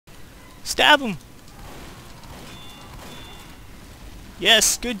Stab him!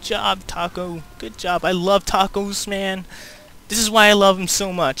 Yes, good job, Taco. Good job. I love tacos, man. This is why I love them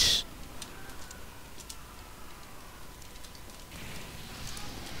so much.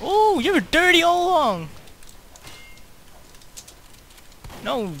 Oh, you were dirty all along.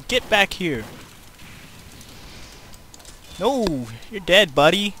 No, get back here. No, you're dead,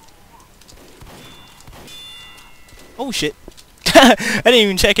 buddy. Oh shit! I didn't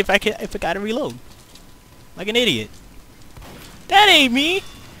even check if I got to reload. Like an idiot. That ain't me.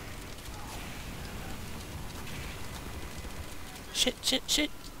 Shit, shit, shit.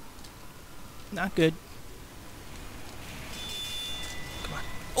 Not good. Come on.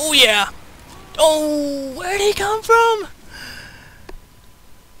 Oh yeah. Oh, where'd he come from?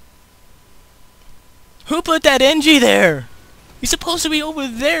 Who put that NG there? He's supposed to be over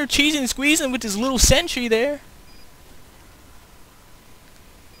there cheesing and squeezing with his little sentry there.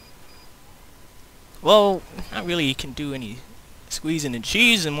 Well, not really he can do any squeezing and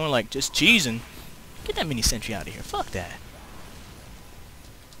cheesing, more like just cheesing. Get that mini sentry out of here. Fuck that.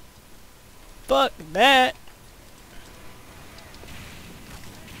 Fuck that.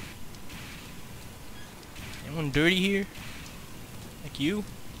 Anyone dirty here? Like you?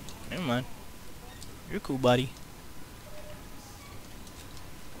 Never mind. You're cool, buddy.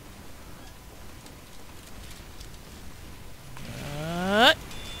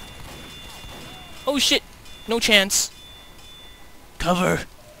 Oh shit! No chance. Cover.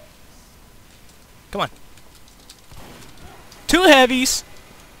 Come on. 2 heavies.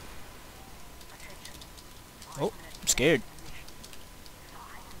 Oh, I'm scared.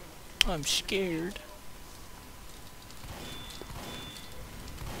 I'm scared.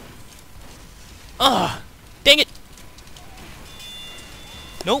 Ah, dang it.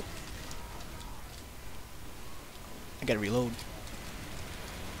 Nope. I gotta reload.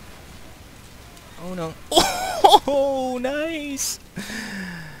 Oh no. Oh, nice.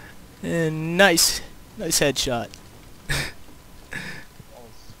 And nice headshot.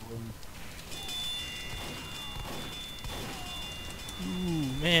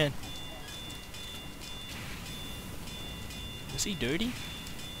 Ooh, man. Was he dirty?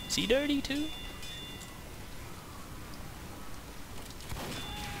 Is he dirty too?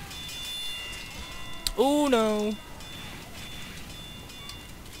 Oh no.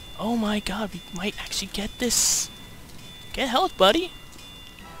 Oh my god, we might actually get this. Get health, buddy.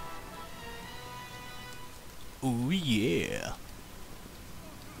 Oh yeah.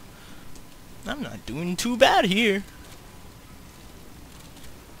 I'm not doing too bad here.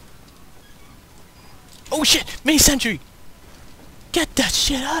 Oh shit! Mini sentry! Get that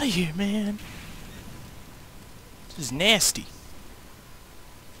shit out of here, man. This is nasty.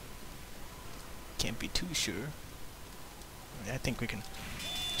 Can't be too sure. I think we can.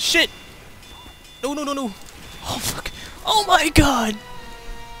 Shit! No, no, no, no! Oh fuck! Oh my god!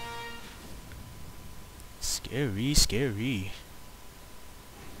 Scary, scary.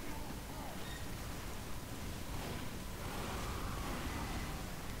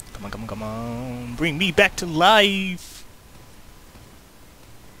 Come on, come on, come on! Bring me back to life!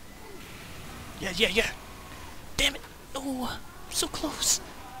 Yeah, yeah, yeah! Damn it! Oh, so close!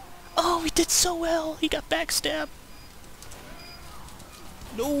 Oh, he did so well! He got backstabbed!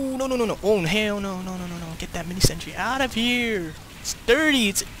 No, no, no, no, no! Oh hell no, no, no, no, no! Get that mini sentry out of here! It's dirty!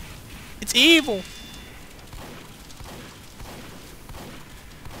 It's evil!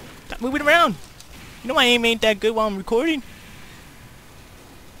 Stop moving around! You know my aim ain't that good while I'm recording?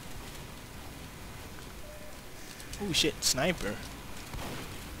 Oh shit, sniper.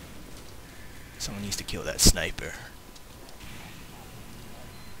 Someone needs to kill that sniper.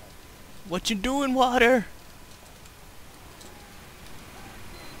 What you doing, water?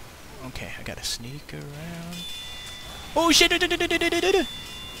 Okay, I gotta sneak around. Oh shit!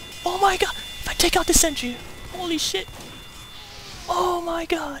 Oh my god! If I take out the sentry, holy shit! Oh my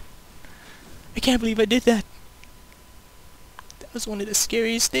god! I can't believe I did that. That was one of the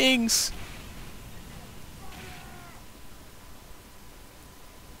scariest things.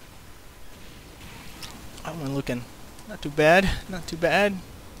 That one looking not too bad. Not too bad.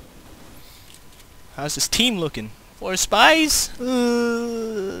 How's this team looking? 4 spies?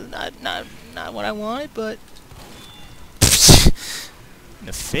 Not what I wanted, but in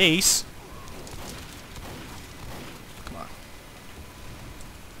the face. Come on.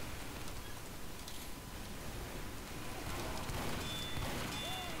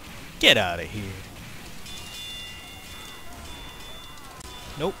 Get out of here.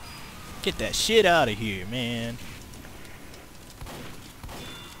 Nope. Get that shit out of here, man.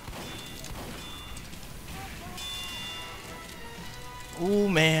 Oh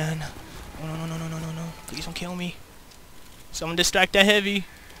man. Oh, no, no, no, no, no, no, no. Please don't kill me. Someone distract that heavy.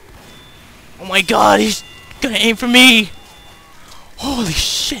 Oh my god, he's gonna aim for me. Holy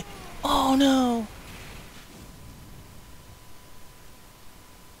shit. Oh no.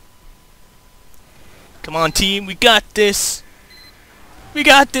 Come on, team. We got this. We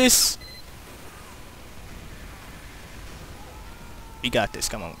got this. We got this.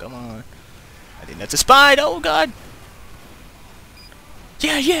 Come on, come on. I think that's a spy. Oh god.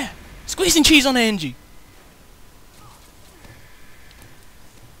 Yeah, yeah. Squeezing cheese on the NG.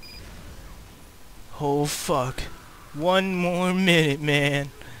 Oh fuck. One more minute, man.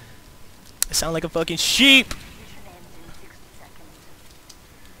 I sound like a fucking sheep.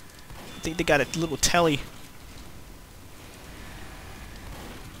 I think they got a little telly.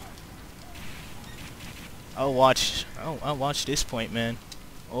 I'll watch this point, man.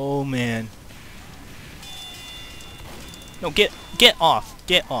 Oh man. No, get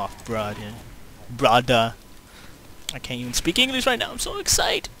off, brother. Brother. I can't even speak English right now. I'm so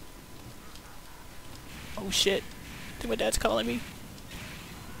excited. Oh shit. I think my dad's calling me.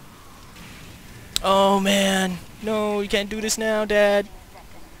 Oh man. No, you can't do this now, Dad.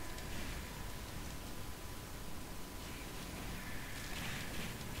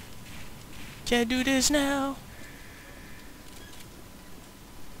 Can't do this now.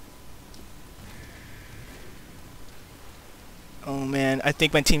 Oh man, I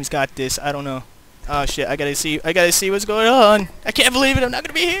think my team's got this. I don't know. Oh shit, I gotta see what's going on. I can't believe it, I'm not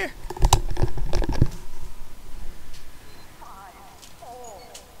gonna be here.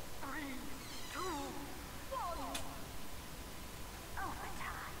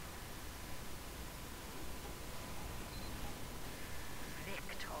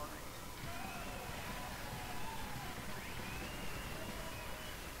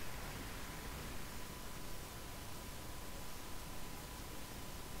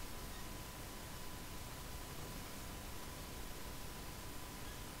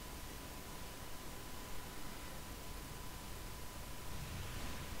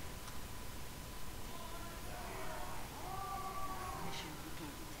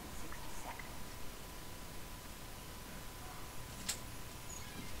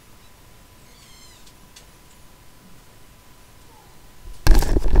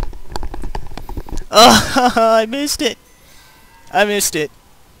 Oh, I missed it. I missed it.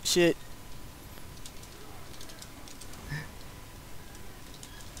 Shit.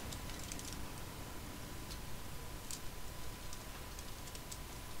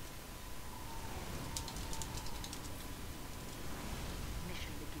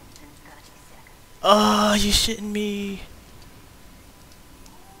 Oh, you shitting me.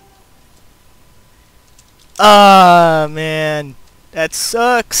 Ah, man. That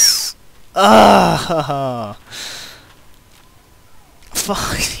sucks. Ah.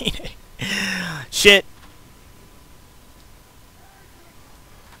 Fuck. Shit.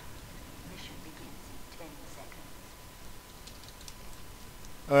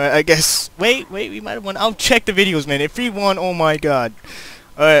 Alright, I guess. Wait, we might have won. I'll check the videos, man. If we won, oh my god.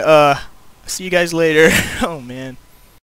 Alright, see you guys later. Oh, man.